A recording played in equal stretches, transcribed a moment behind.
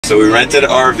So we rented an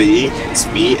RV. It's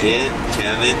me and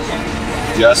Kevin,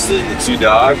 Justin, the 2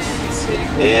 dogs,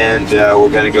 and we're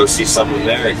gonna go see some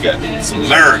America. It's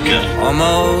America.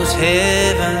 Almost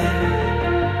heaven,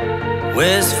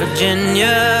 West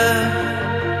Virginia,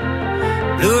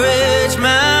 Blue Ridge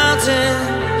Mountain,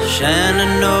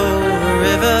 Shenandoah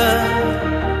River.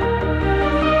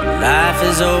 Life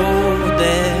is old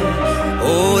there,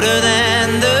 older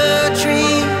than the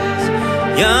trees,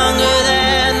 younger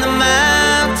than the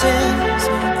mountains,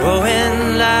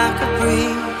 growing like a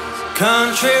breeze.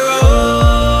 Country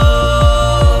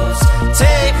roads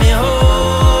take me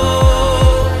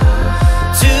home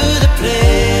to the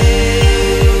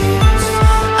place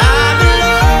I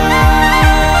belong.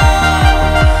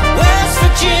 West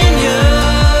Virginia,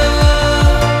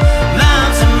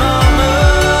 mountain mama,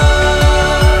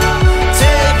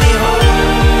 take me home.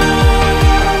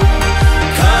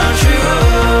 Country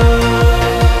roads.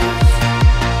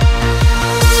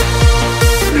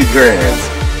 Pretty grand.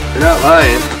 You're not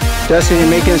lying. Dustin, you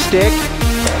making a stick?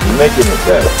 I'm making it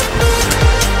better.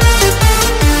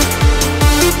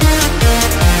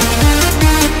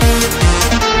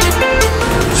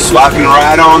 Just walking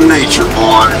right on nature,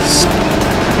 boys.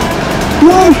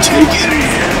 Woo, take it in.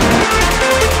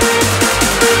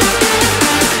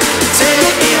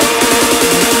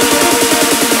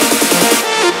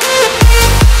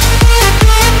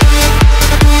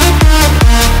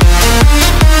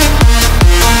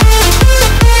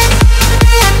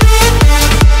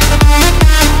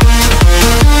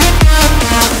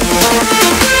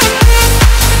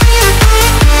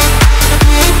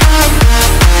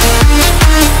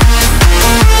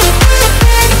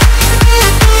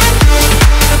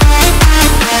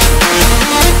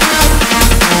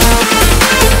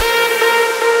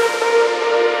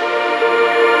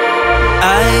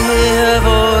 I hear a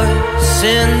voice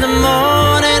in the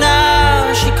morning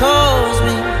hour, she calls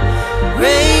me.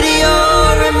 Radio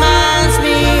reminds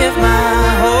me of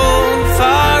my home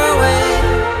far away.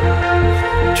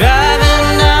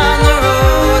 Driving down the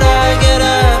road, I get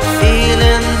a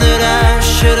feeling that I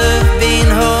should have been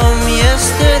home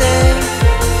yesterday.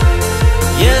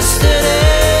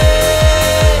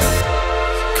 Yesterday,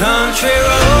 country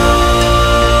roads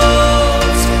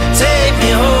take me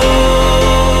home.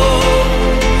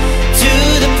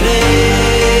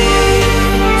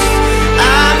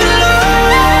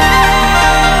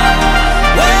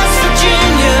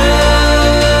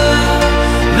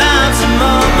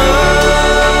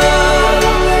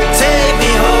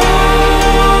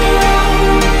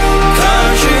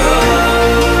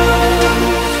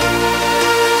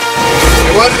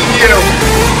 What did you?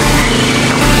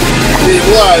 It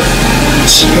was.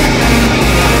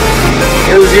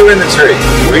 It was you in the tree.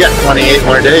 We got 28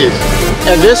 more days.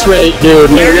 At this rate,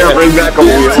 dude, We're gonna bring back a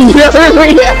wheel. Ain't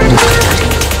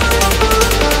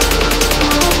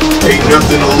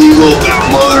nothing illegal about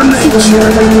Mother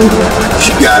Nature.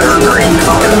 She got her green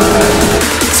card.